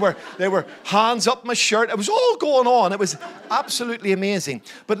legs. They were hands up my shirt. It was all going on. It was absolutely amazing.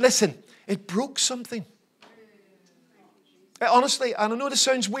 But listen, it broke something. Honestly, and I know this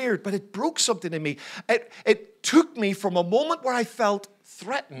sounds weird, but it broke something in me. It took me from a moment where I felt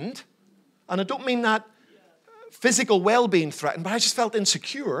threatened, and I don't mean that physical well-being threatened, but I just felt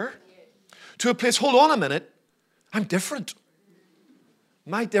insecure, to a place, hold on a minute, I'm different.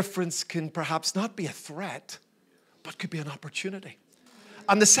 My difference can perhaps not be a threat, but could be an opportunity.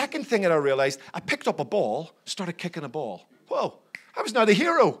 And the second thing that I realized, I picked up a ball, started kicking a ball. Whoa, I was now the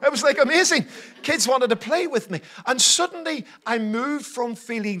hero. It was like amazing. Kids wanted to play with me. And suddenly I moved from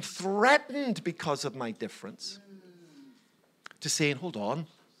feeling threatened because of my difference to saying, hold on,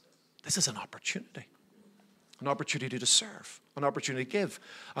 this is an opportunity. An opportunity to serve, an opportunity to give,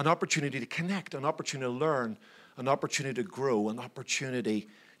 an opportunity to connect, an opportunity to learn, an opportunity to grow, an opportunity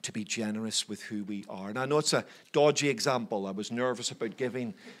to be generous with who we are. And I know it's a dodgy example. I was nervous about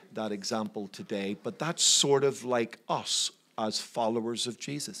giving that example today, but that's sort of like us as followers of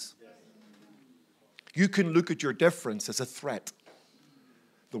Jesus. You can look at your difference as a threat.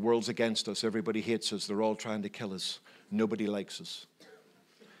 The world's against us. Everybody hates us. They're all trying to kill us. Nobody likes us.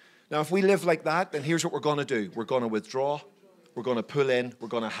 Now, if we live like that, then here's what we're going to do. We're going to withdraw. We're going to pull in. We're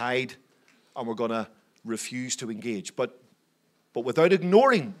going to hide. And we're going to refuse to engage. But without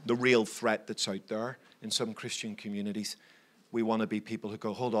ignoring the real threat that's out there in some Christian communities, we want to be people who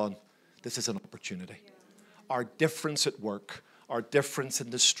go, hold on, this is an opportunity. Our difference at work, our difference in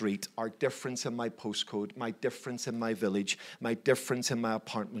the street, our difference in my postcode, my difference in my village, my difference in my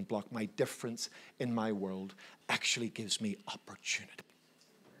apartment block, my difference in my world actually gives me opportunity.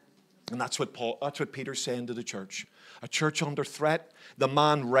 And that's what Peter's saying to the church. A church under threat. The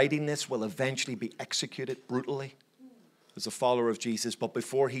man writing this will eventually be executed brutally as a follower of Jesus. But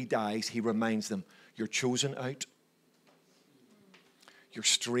before he dies, he reminds them, you're chosen out. You're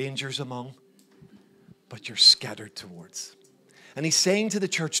strangers among, but you're scattered towards. And he's saying to the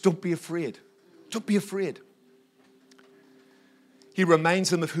church, don't be afraid. Don't be afraid. He reminds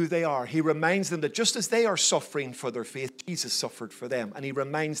them of who they are. He reminds them that just as they are suffering for their faith, Jesus suffered for them. And he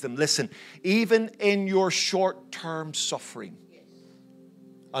reminds them, listen, even in your short-term suffering,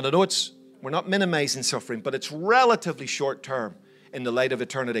 and I know we're not minimizing suffering, but it's relatively short-term in the light of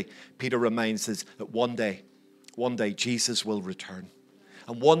eternity. Peter reminds us that one day, Jesus will return.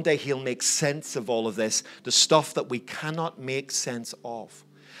 And one day he'll make sense of all of this, the stuff that we cannot make sense of.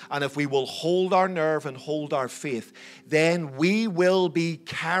 And if we will hold our nerve and hold our faith, then we will be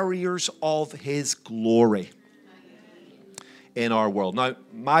carriers of his glory in our world. Now,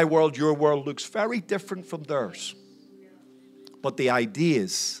 my world, your world looks very different from theirs. But the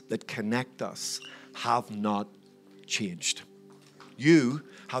ideas that connect us have not changed. You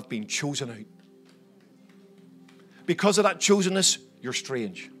have been chosen out. Because of that chosenness, you're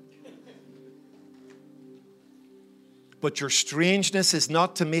strange. But your strangeness is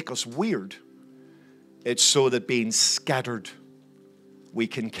not to make us weird. It's so that being scattered, we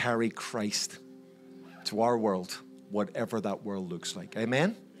can carry Christ to our world, whatever that world looks like.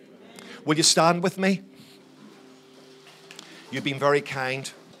 Amen? Will you stand with me? You've been very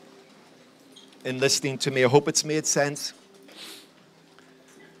kind in listening to me. I hope it's made sense.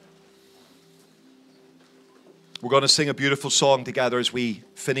 We're going to sing a beautiful song together as we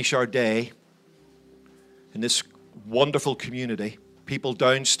finish our day in this wonderful community. People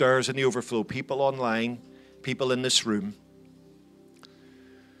downstairs in the overflow, people online, people in this room.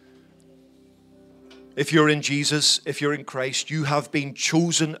 If you're in Jesus, if you're in Christ, you have been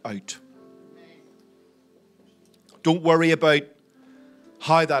chosen out. Don't worry about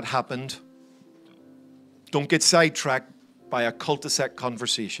how that happened. Don't get sidetracked by a cul-de-sac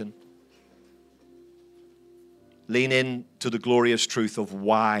conversation. Lean in to the glorious truth of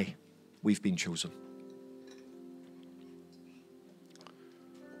why we've been chosen.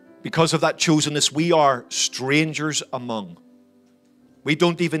 Because of that chosenness, we are strangers among. We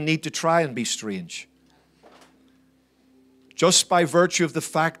don't even need to try and be strange. just by virtue of the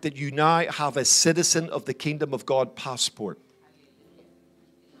fact that you now have a citizen of the kingdom of God passport,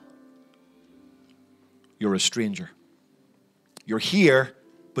 you're a stranger. You're here,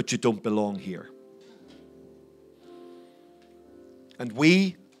 but you don't belong here. And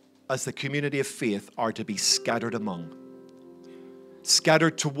we, as the community of faith, are to be scattered among.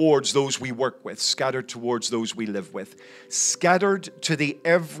 Scattered towards those we work with, scattered towards those we live with, scattered to the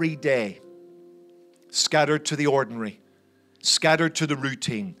everyday, scattered to the ordinary, scattered to the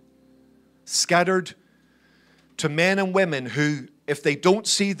routine, scattered to men and women who, if they don't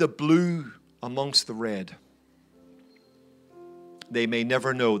see the blue amongst the red, they may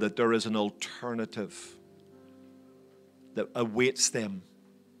never know that there is an alternative that awaits them.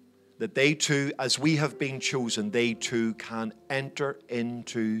 That they too, as we have been chosen, they too can enter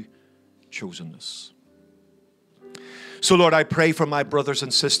into chosenness. So Lord, I pray for my brothers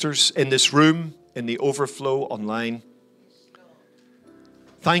and sisters in this room, in the overflow online.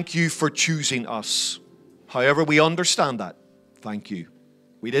 Thank you for choosing us. However we understand that, thank you.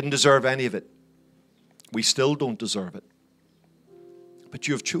 We didn't deserve any of it. We still don't deserve it. But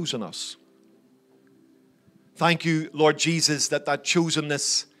you have chosen us. Thank you, Lord Jesus, that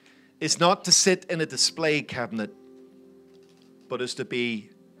chosenness is not to sit in a display cabinet, but is to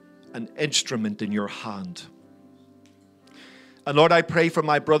be an instrument in your hand. And Lord, I pray for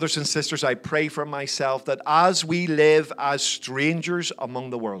my brothers and sisters, I pray for myself, that as we live as strangers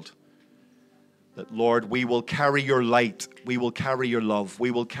among the world, that Lord, we will carry your light, we will carry your love, we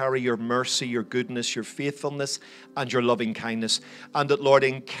will carry your mercy, your goodness, your faithfulness, and your loving kindness. And that Lord,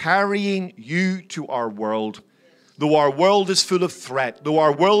 in carrying you to our world, though our world is full of threat, though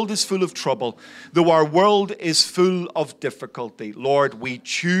our world is full of trouble, though our world is full of difficulty, Lord, we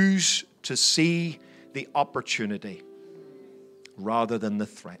choose to see the opportunity rather than the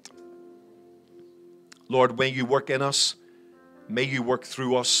threat. Lord, may you work in us, may you work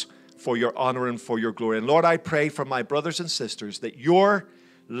through us for your honor and for your glory. And Lord, I pray for my brothers and sisters that your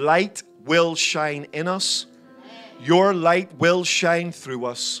light will shine in us, your light will shine through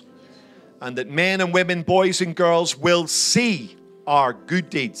us, and that men and women, boys and girls will see our good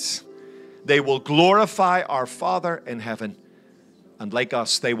deeds. They will glorify our Father in heaven. And like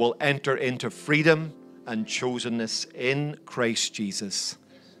us, they will enter into freedom and chosenness in Christ Jesus.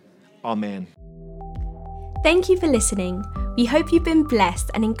 Amen. Thank you for listening. We hope you've been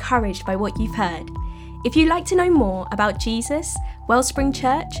blessed and encouraged by what you've heard. If you'd like to know more about Jesus, Wellspring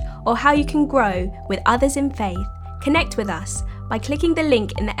Church, or how you can grow with others in faith, connect with us by clicking the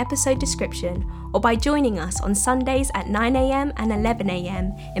link in the episode description or by joining us on Sundays at 9 a.m. and 11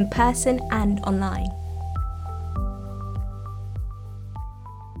 a.m. in person and online.